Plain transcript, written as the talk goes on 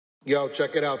Yo,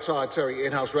 check it out, Todd Terry,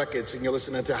 In-House Records, and you're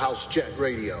listening to House Jet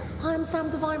Radio. Hi, I'm Sam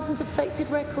Divine from Defected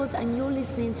Records, and you're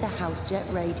listening to House Jet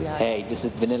Radio. Hey, this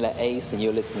is Vanilla Ace, and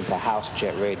you're listening to House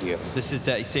Jet Radio. This is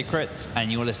Dirty Secrets,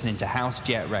 and you're listening to House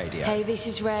Jet Radio. Hey, this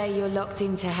is Ray, you're locked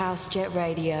into House Jet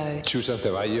Radio. Susan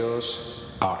Ceballos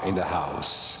are in the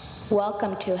house.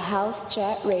 Welcome to House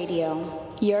Jet Radio,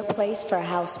 your place for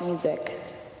house music.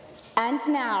 And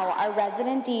now, our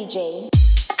resident DJ.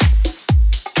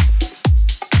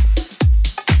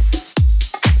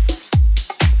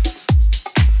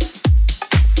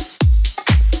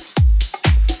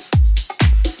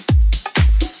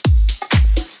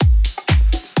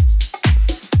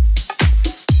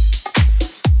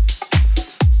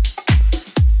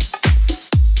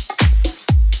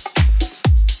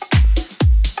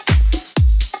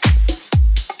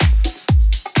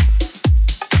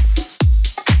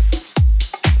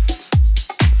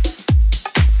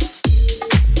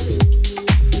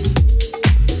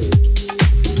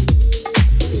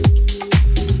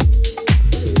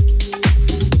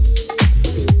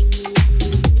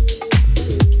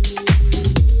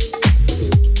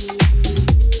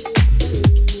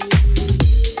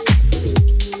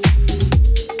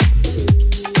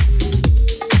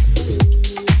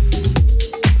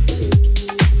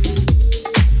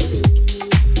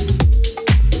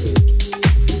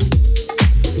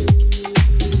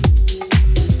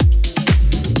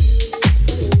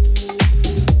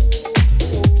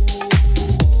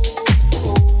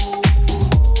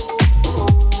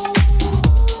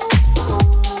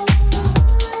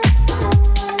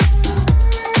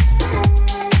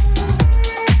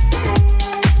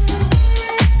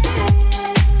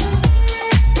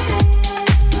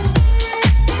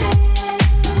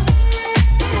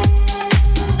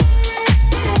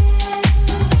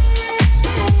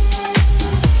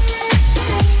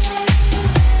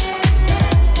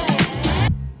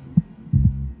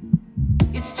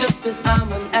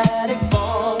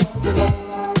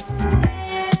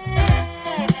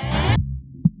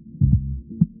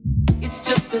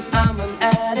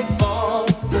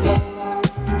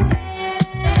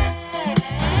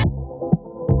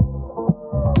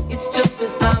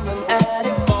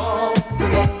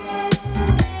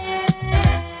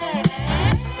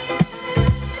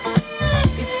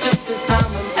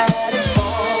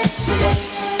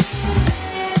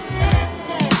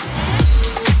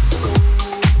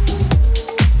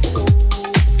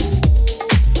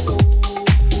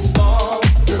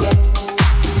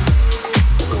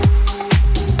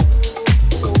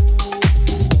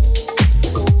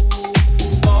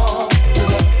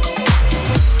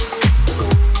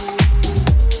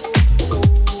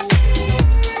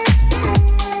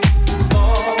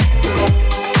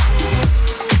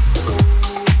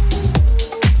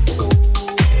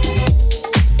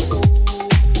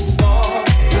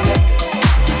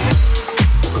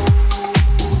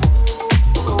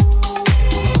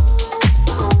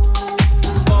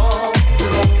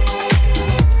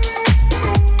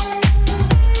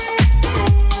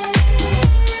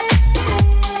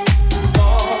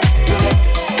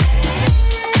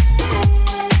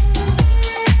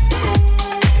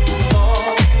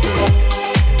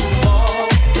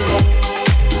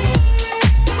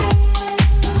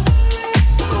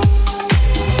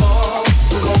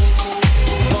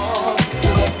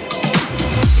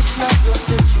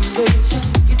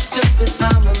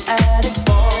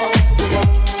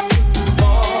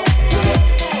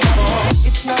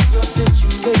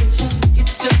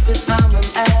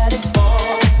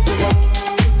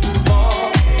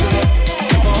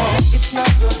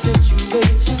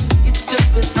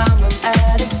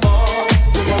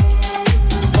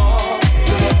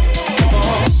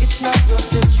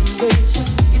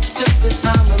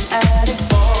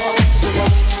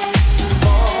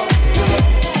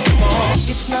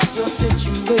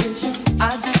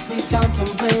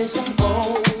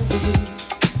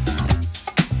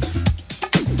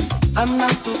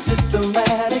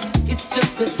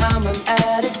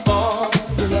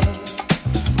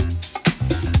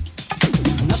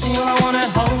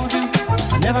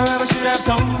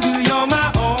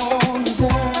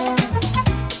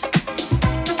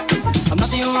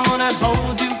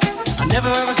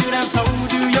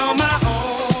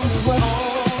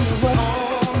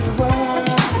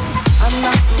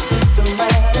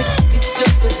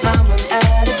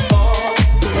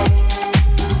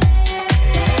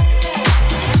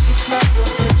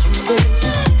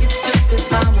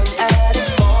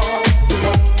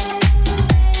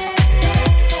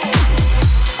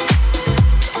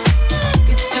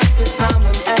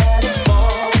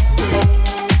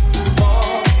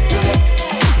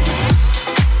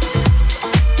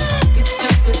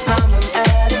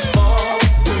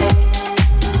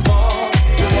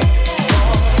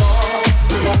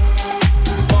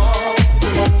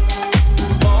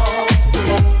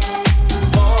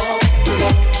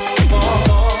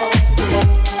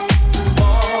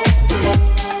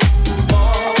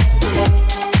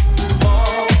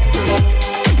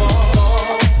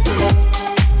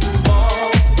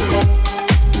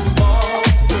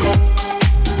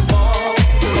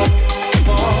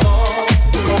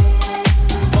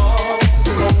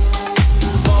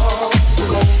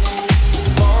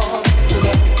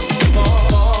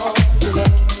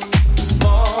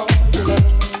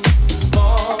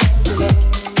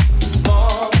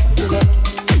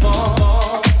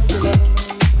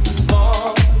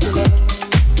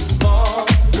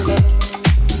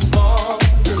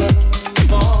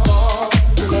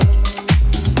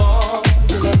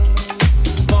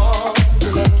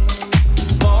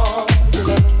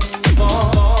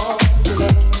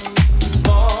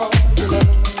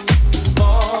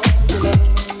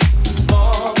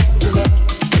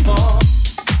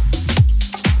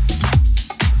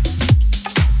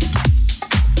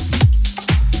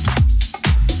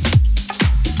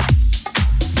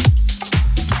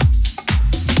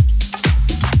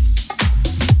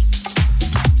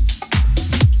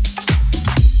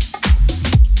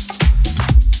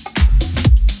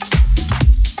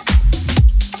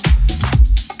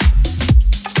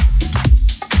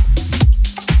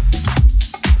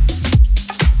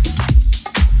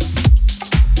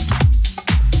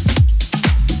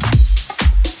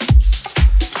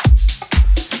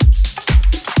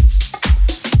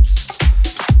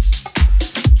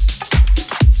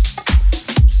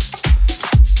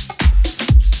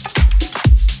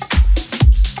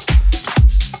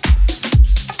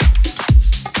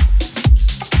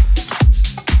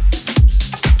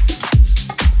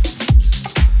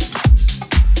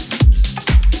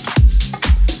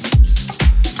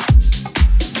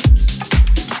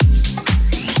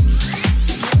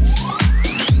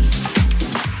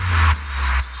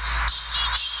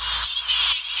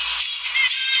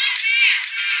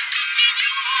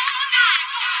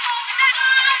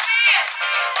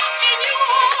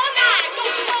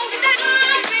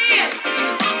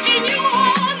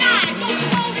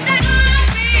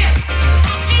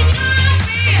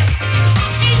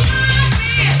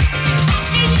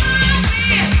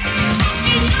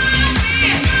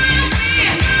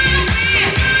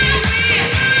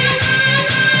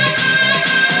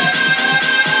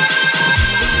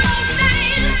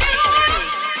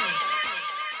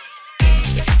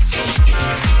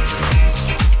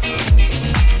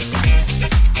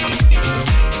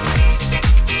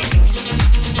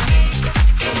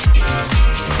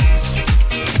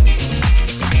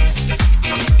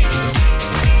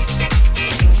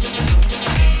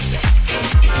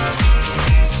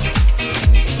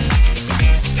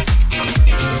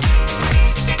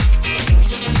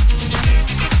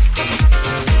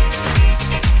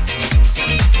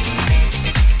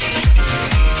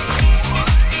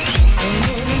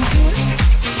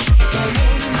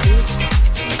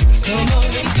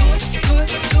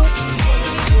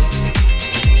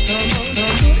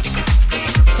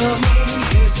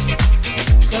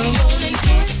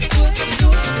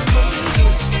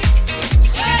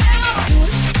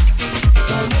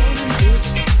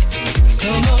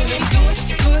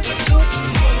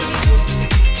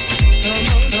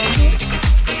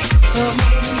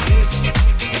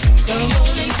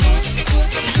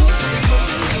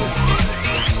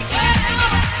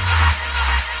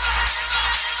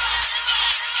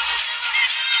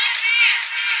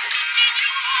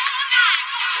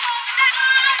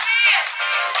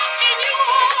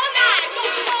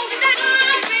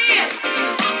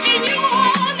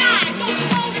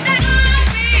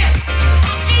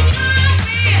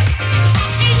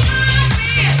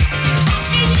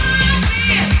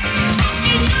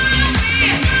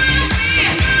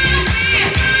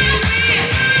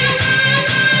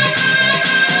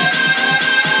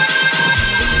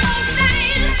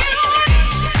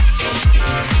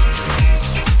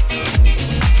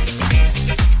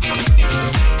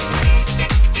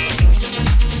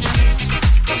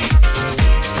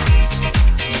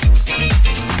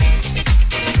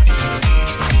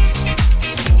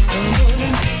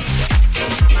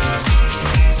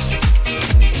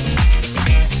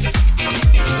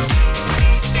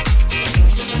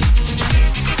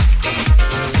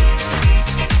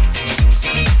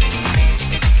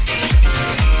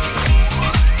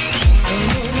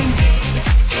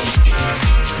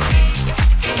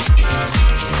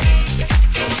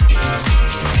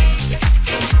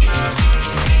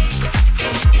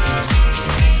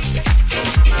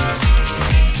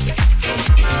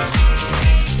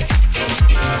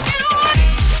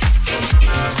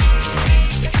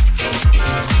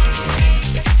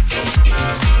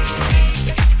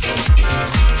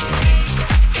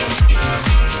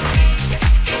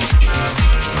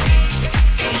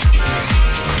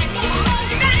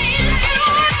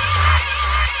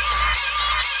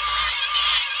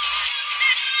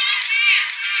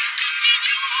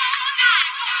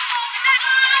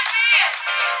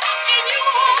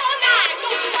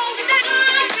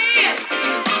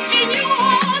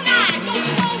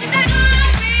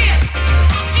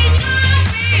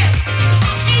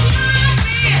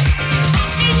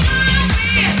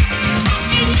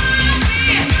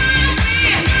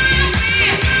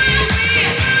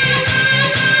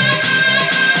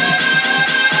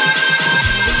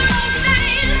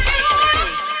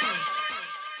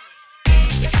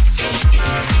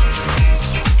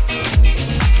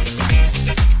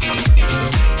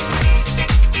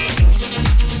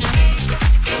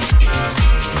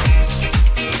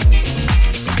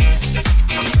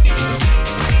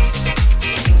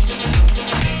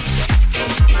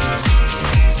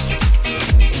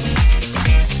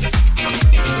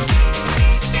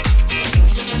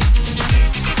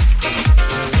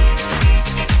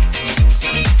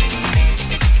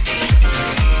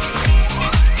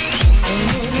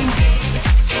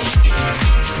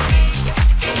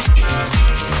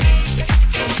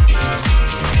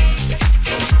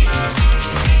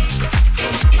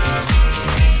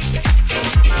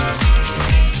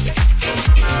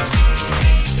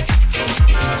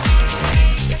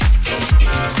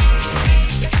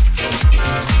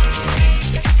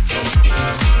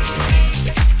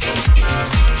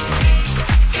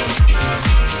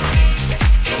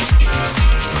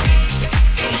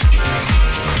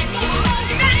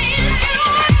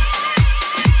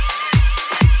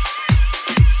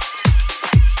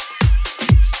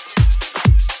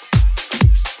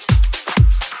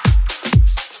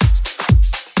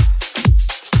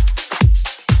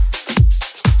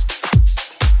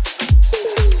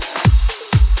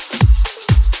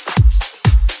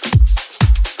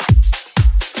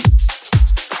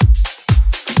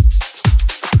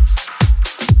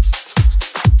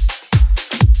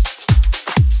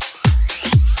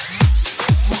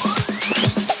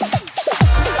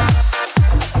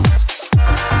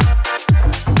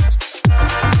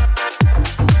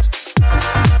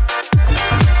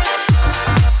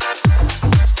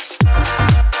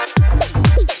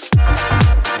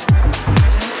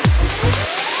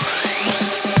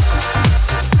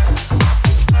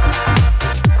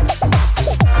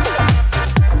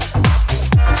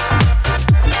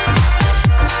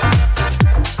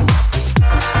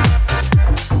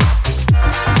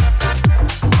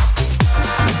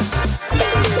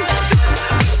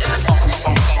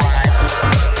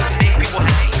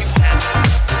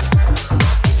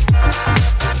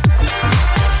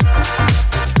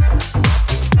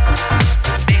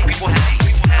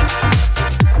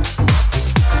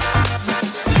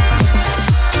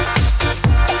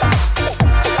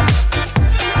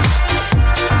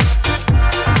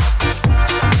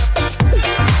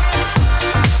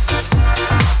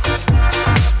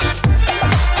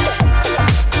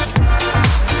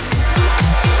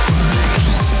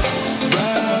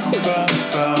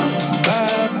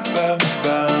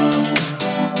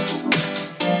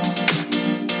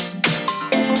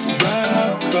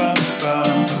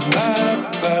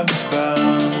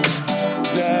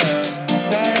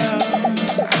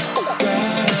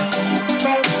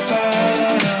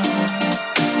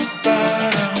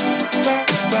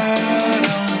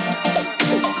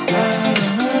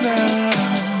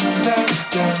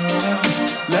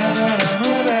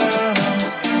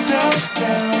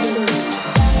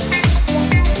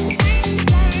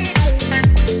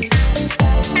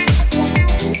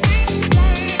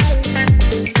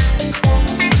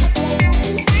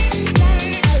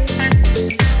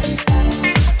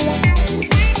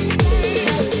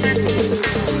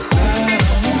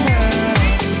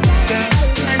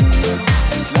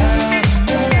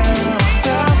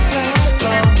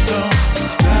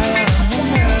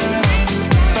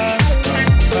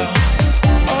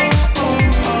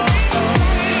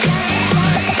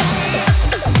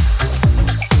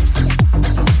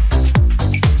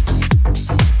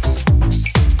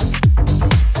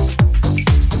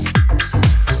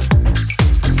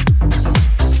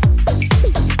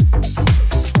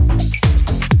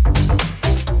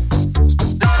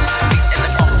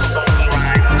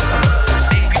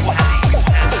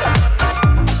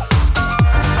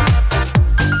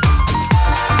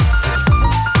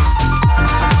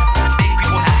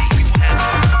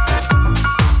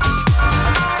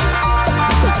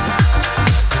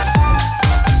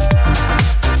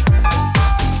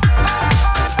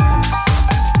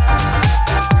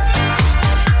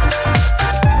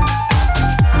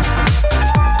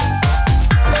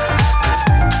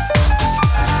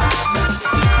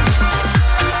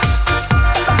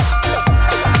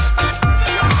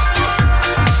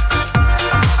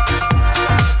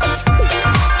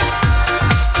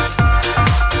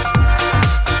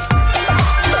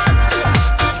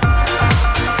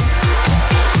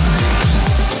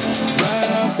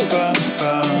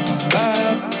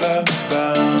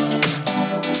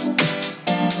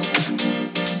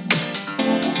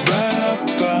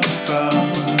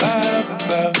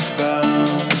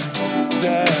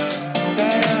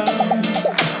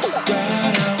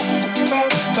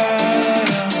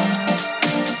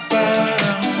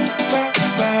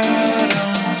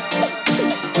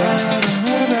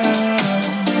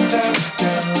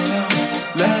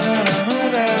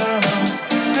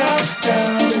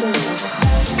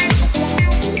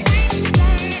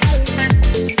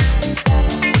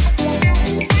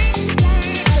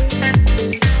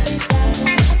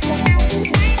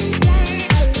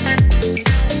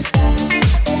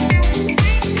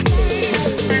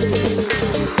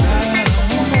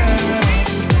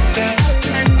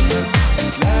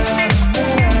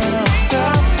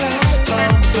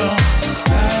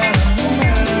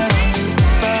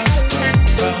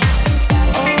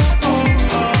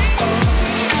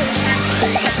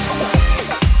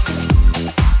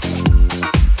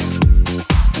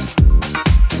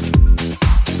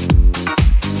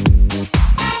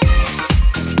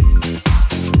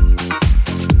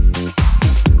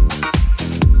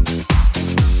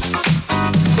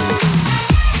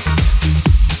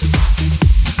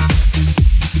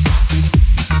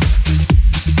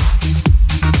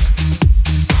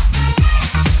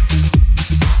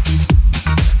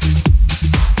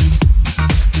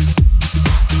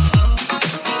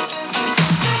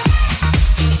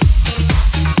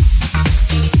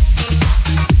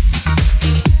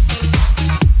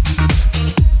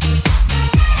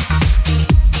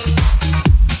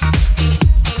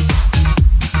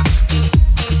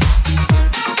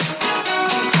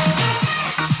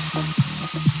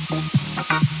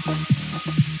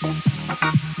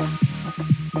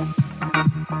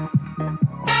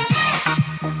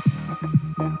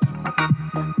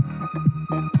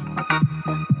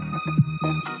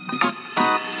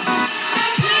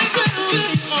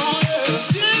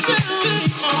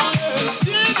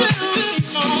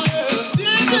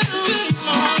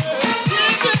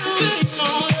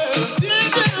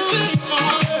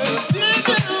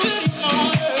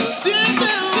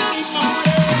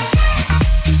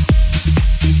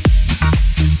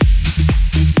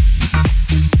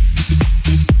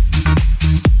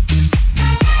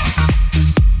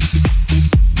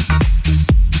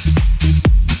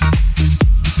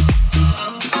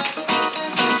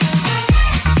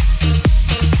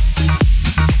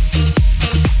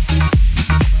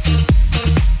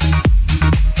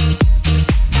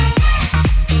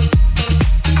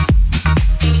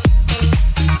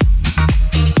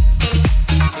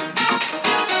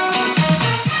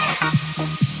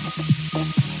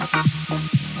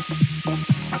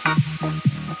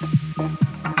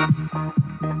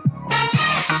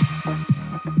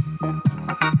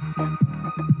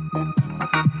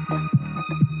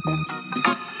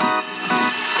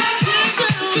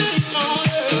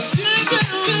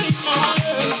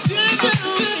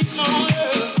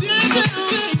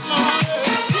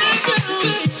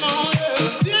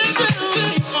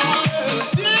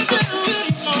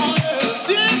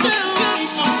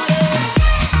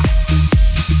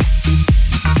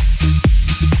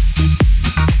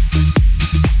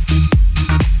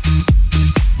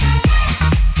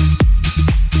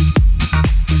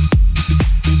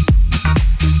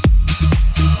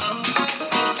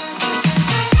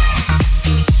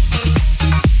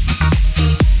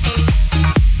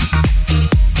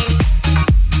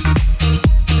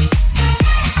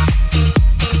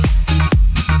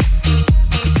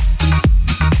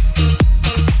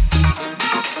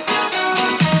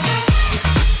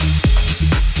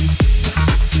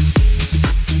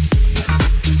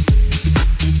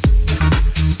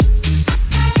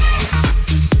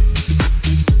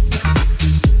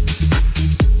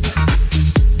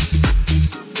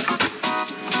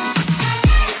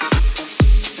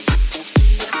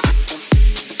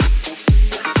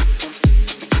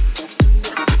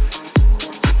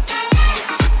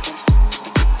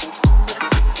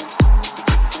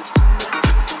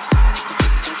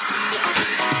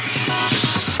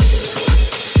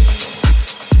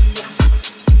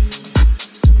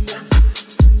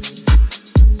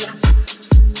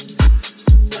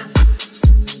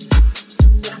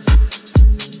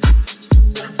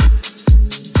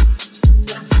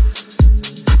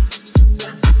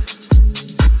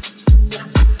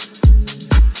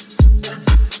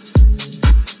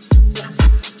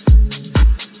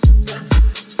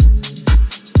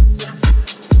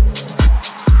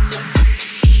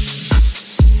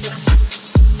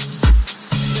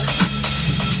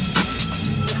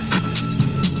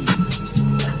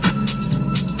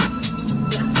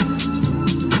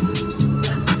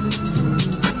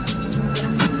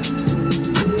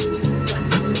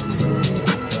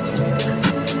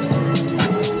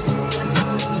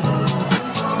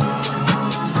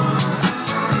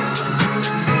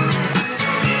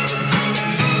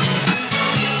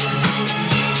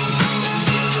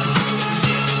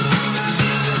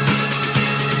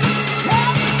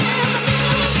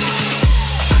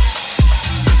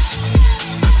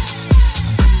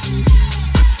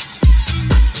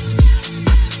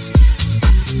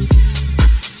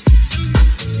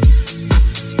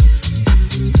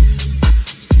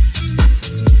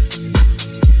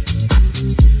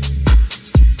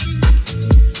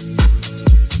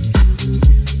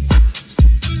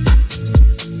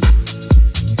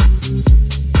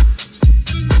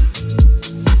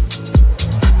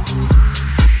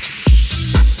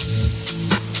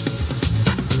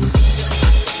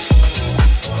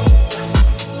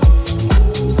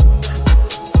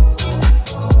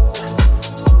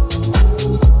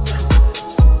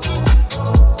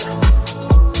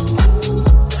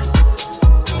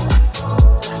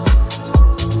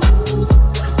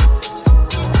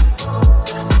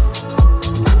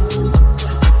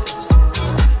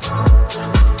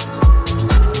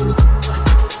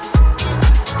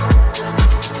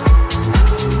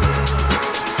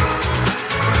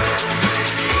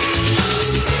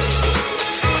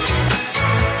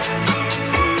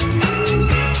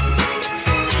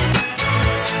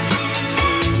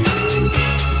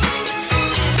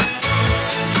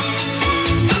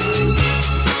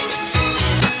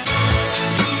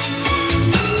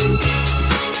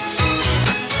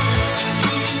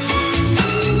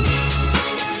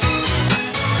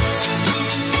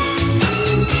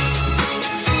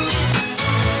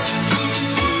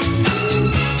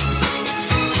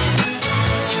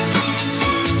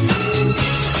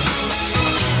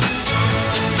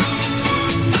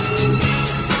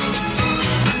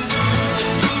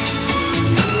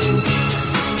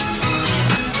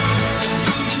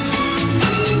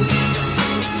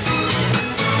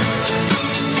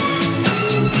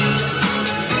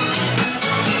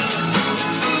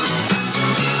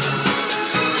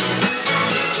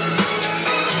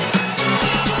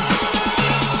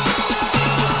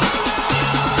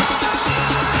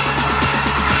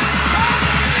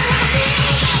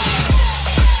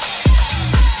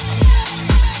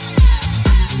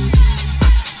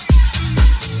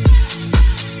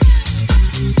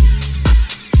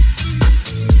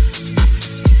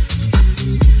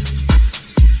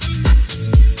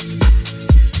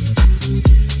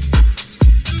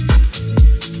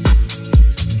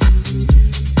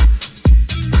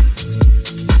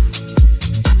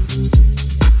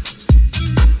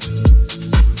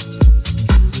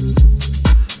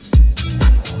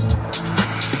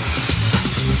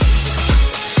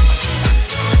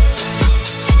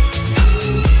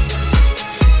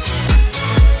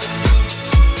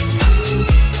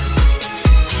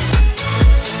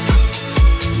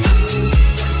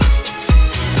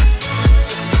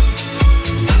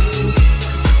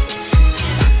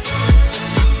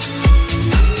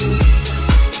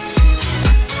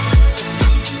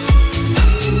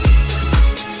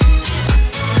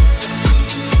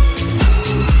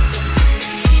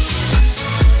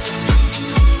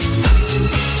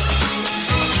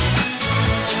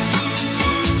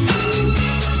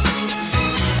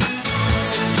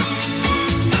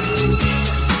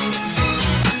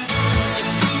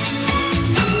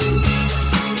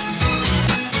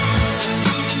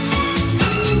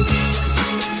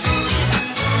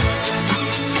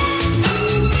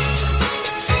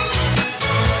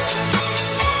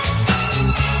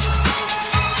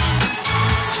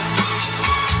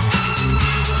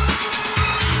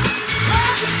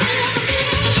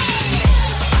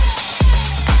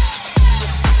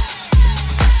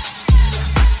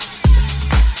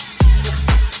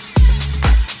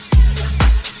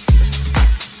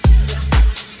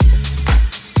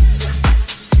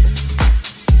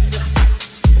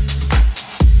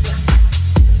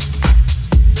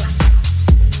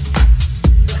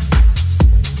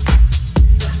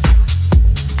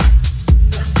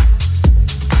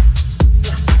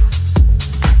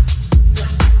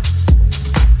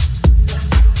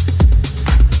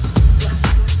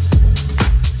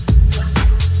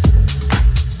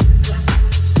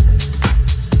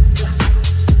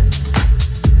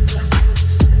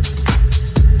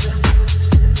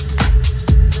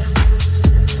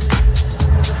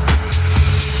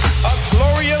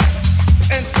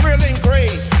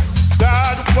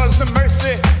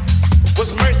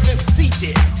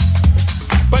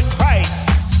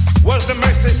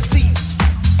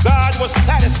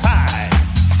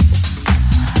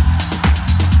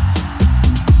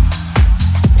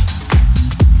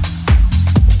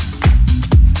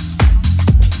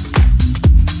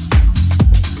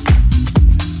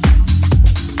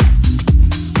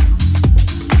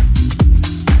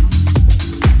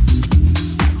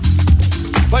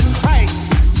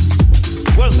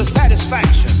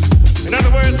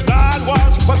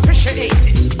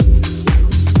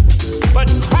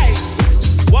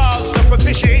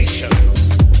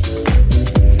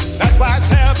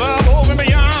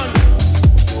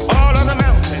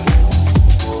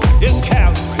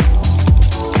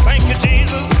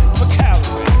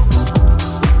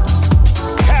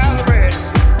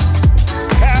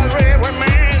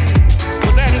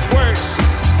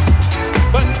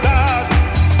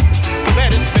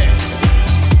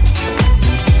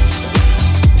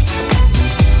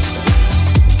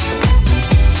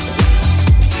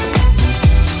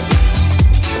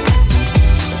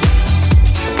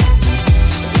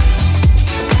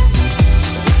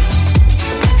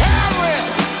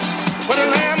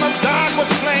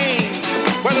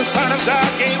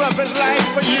 his life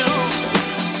for you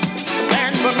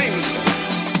and for me.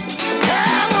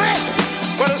 Calvary,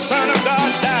 where the Son of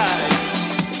God died,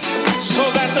 so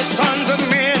that the sons of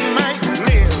men might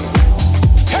live.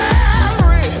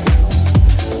 Calvary,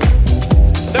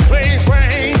 the place where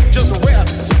angels wept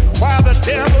while the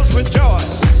devils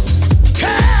rejoiced.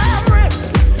 Calvary,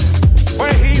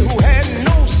 where he who had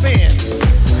no sin,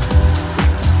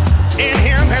 in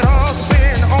him had all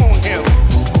sin on him.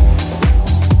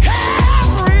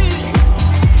 Calvary,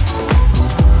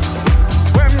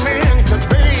 where men could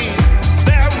bathe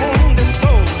their wounded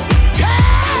soul.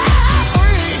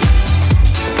 Calvary,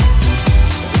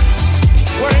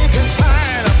 where they can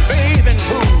find a bathing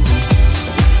pool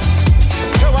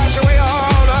to wash away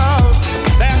all of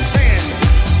their sin.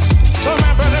 So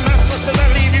my brother and my sisters, I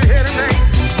leave you here tonight.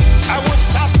 I would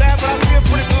stop there, but I feel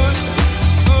pretty good.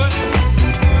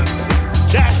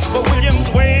 Jasper Williams'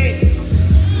 way,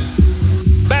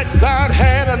 that God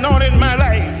had anointed my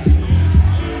life.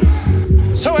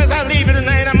 So as I leave it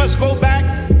tonight, I must go back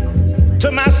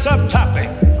to my subtopic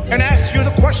and ask you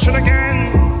the question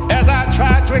again as I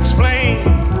try to explain.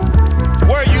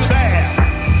 Were you there?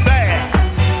 There,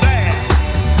 there,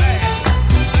 there.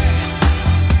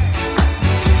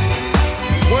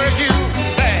 Were you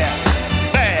there?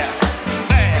 There,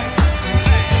 there,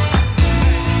 there.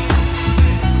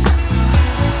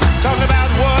 Talking about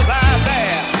was I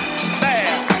there?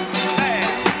 There, there.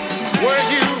 Were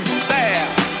you there?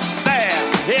 There.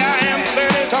 Here I am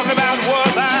clearly talking about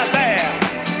was I there?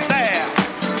 There,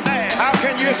 there. How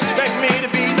can you expect me to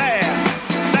be there?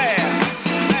 There,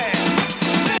 there.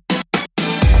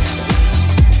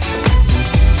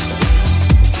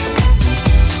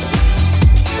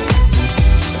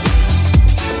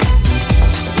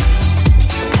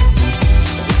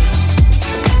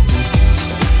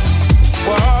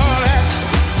 Well, at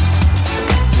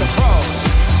the cross,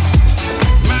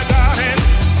 my God, and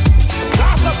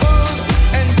gossipers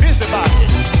and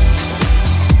busybodies.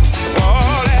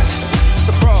 Well, at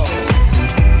the cross.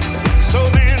 So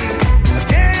then,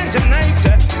 again tonight,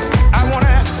 I want to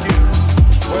ask you,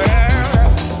 well,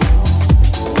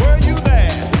 were you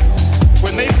there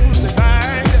when they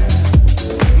crucified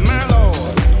my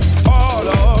Lord? Oh,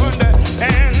 Lord.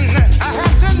 And I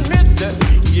have to admit that,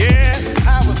 yes,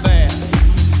 I was there.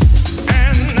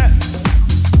 And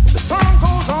the song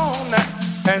goes on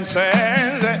and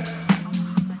says that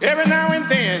every now and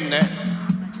then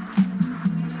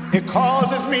it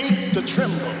causes me to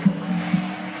tremble,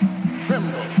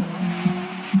 tremble,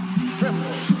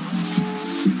 tremble.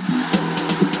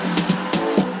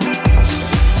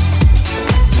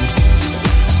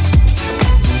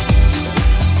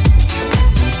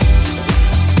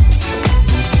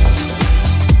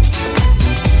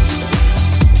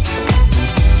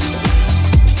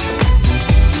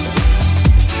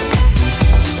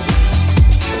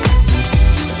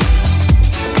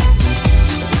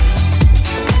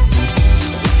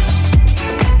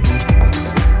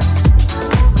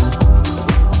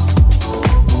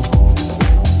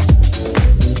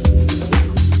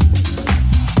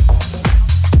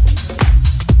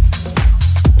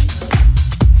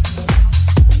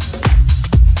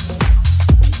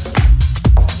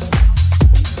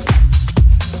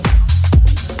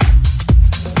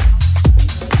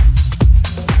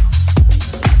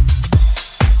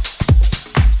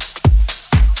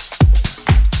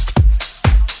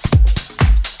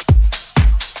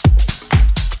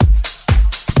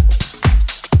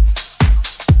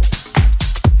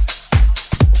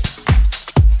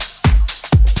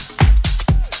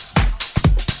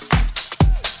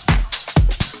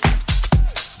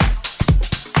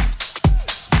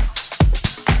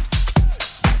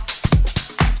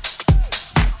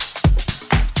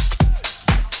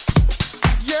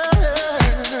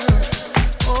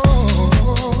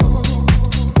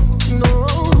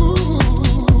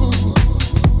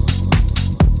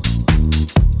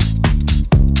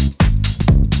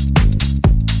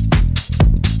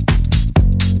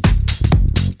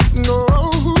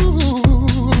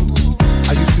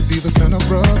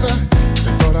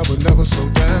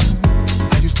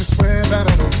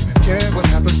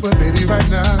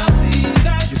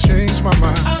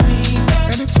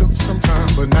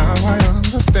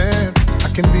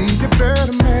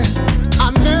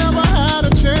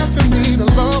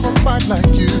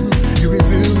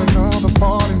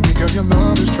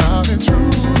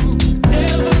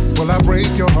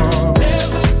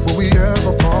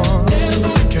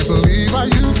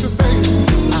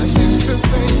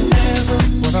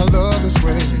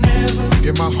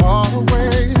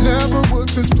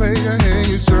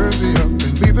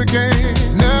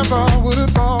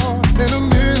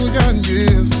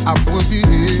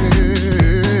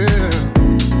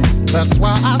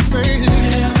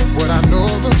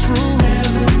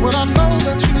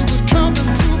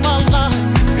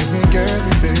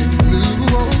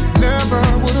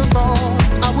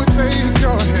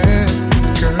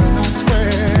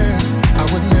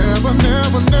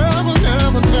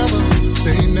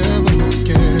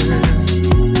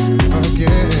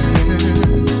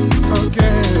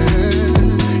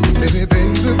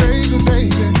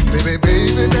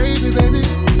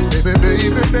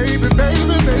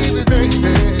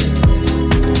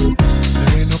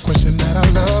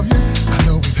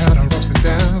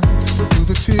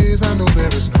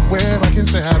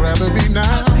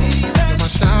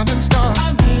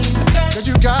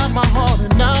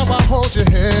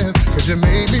 you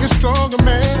made me a stronger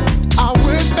man. I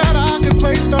wish that I could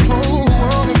place the whole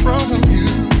world in front of you,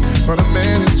 but a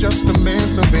man is just a man,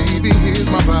 so baby, here's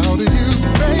my vow to you,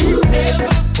 baby.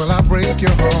 Will I break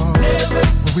your heart?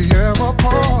 Will we ever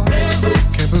part?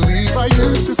 Can't believe I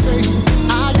used to say,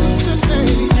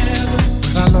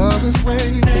 but I love this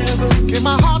way. Give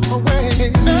my heart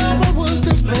away. Never would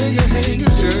this player hang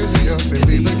his jersey up and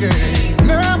leave the game.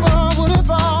 Never would have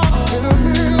thought in a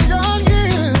million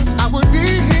years I would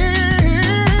be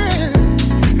here.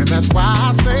 And that's why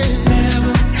I say,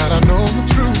 had I known the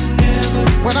truth,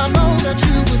 when I know that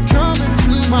you would come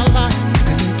into my life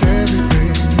and make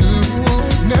everything new,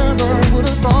 never would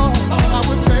have thought I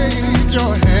would take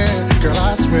your hand. Girl,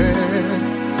 I swear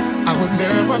I would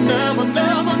never, never,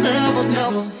 never, never,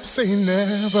 never say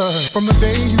never. From the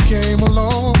day you came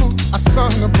along, I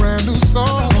sung a brand new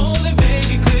song. Only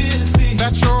make it clear to see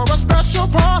that you're a special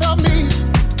part of me.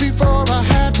 Before I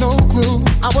had no clue,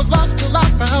 I was lost till I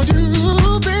found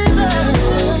you, baby.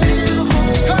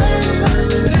 Hey,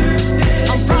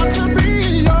 I'm proud to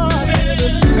be yours,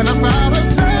 and I'm proud to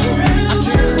say I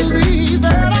can't believe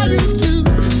that I used to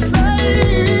say,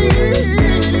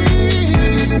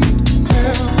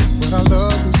 I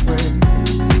love this way.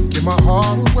 Give my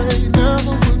heart away.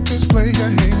 Never would this player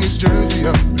hang his jersey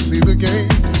up and leave the game.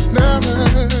 Never,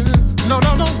 no,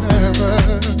 no, no, never.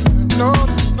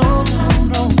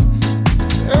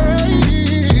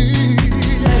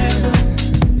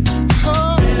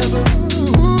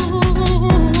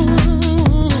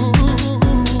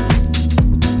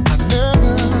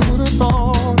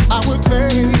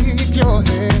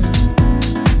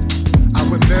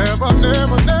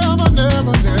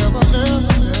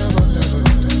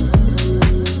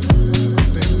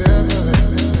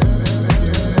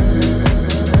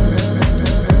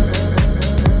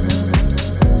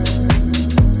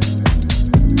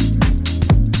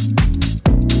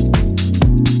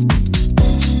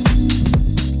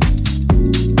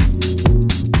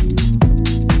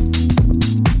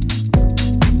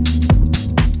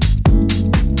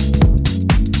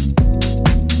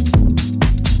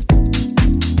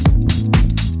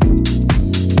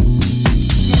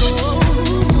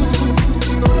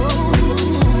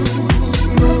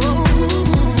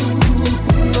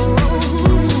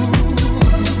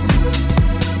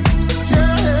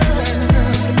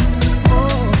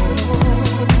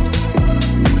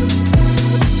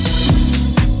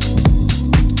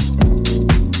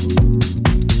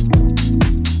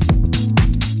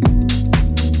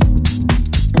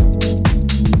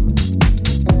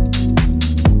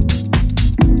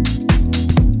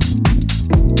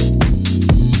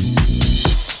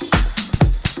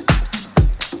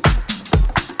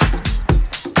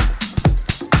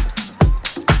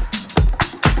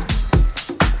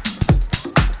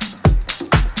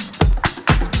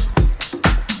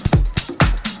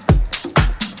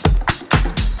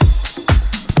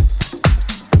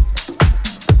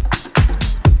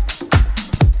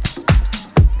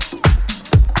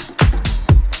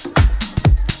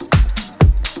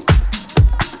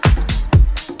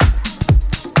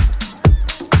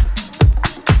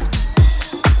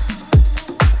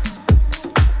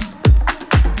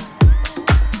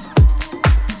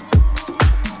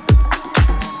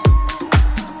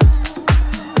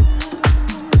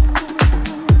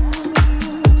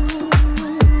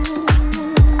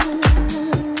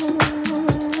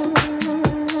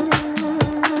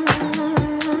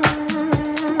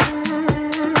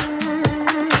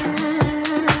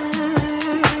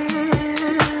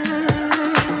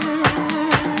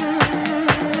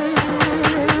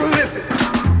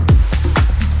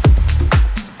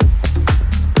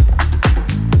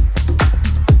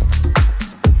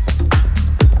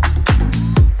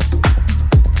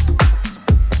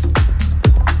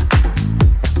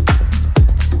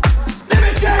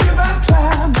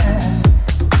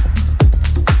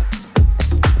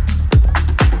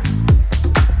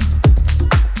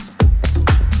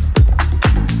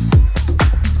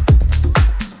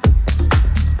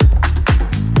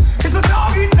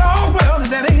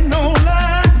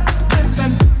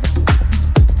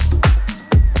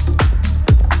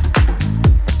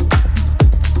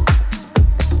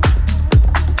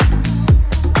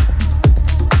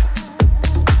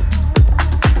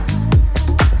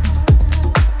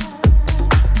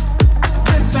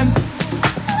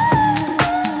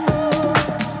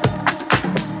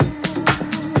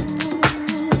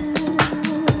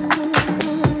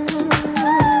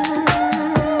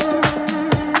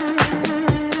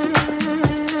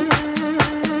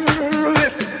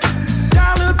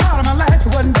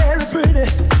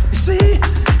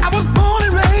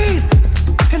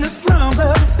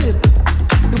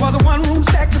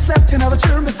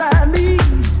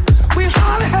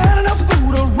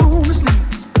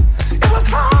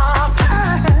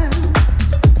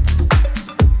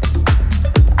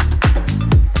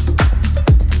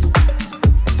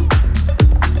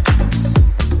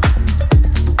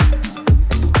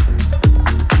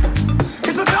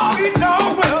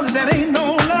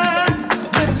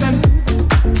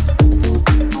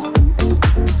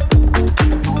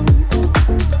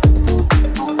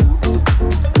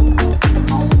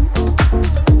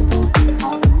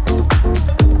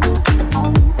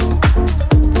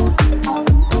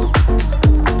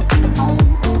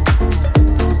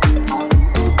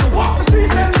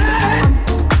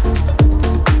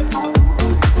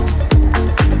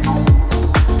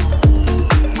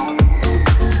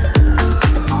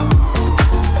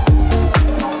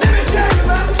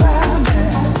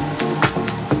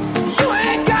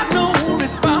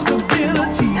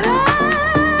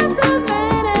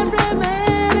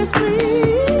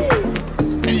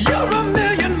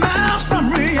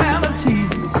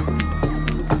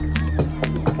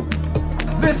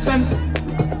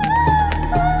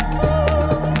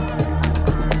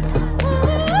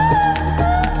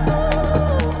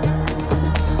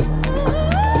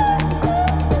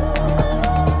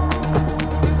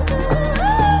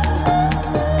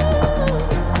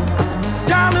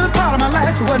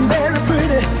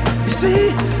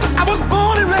 I was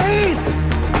born and raised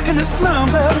in the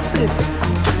slums of the city.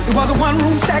 It was a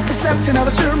one-room shack that slept in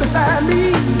other children beside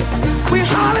me. We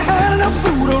hardly had enough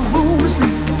food or room to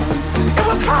sleep. It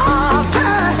was hard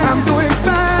time. I'm doing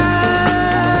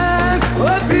fine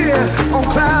up here on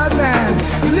cloud nine.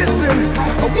 Listen,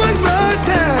 one more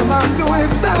time. I'm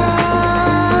doing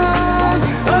fine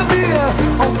up here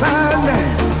on cloud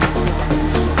nine.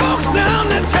 Folks down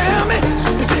there tell me,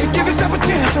 they say give yourself a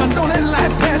chance, son, don't let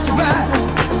life pass you by.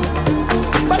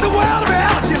 But the world of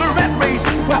reality is a rat race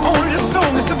where only the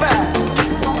strongest survive.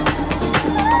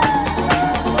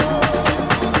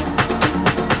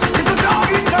 It's a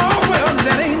dog-eat-dog world,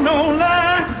 that ain't no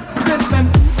lie. Listen.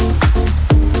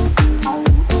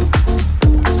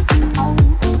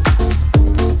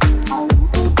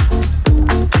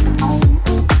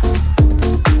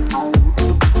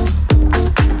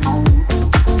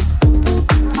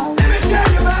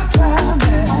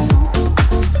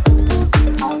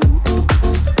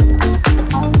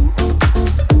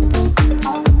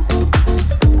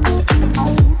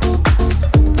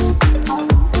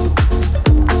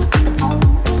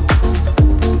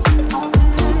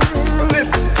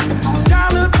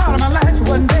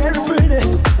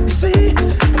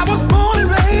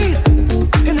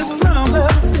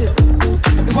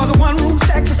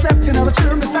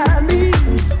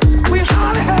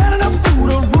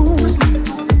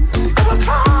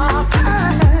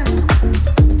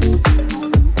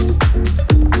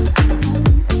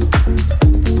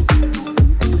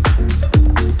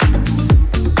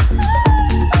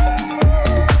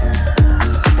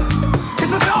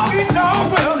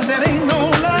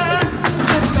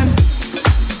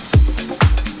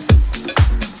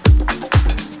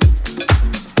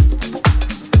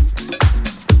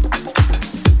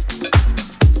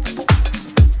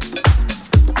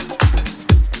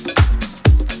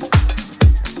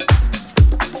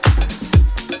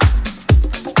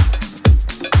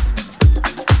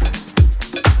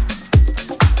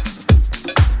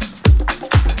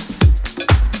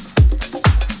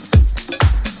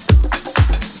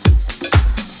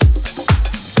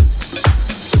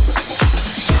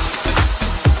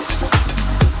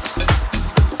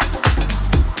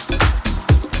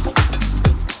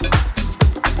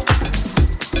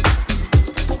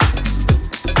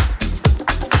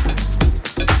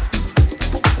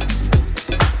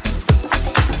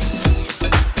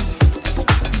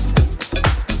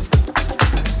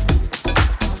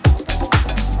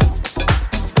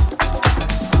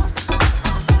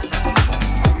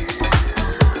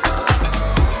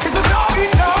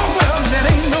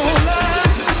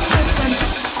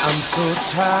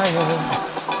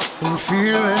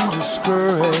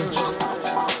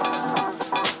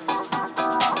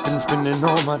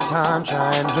 Time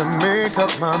trying to make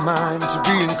up my mind to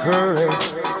be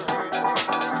encouraged,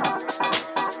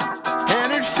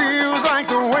 and it feels like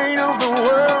the weight of the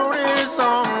world is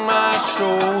on my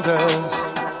shoulders.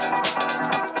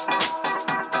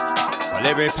 Well,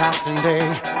 every passing day,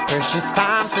 precious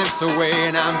time slips away,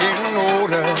 and I'm getting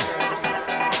older.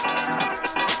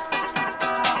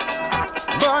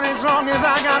 But as long as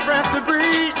I got breath to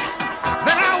breathe,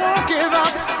 then I won't give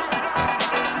up.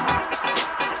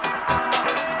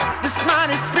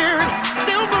 Spirit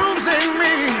still moves in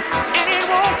me, and it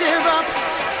won't give up.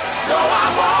 No, I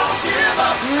won't give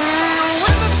up.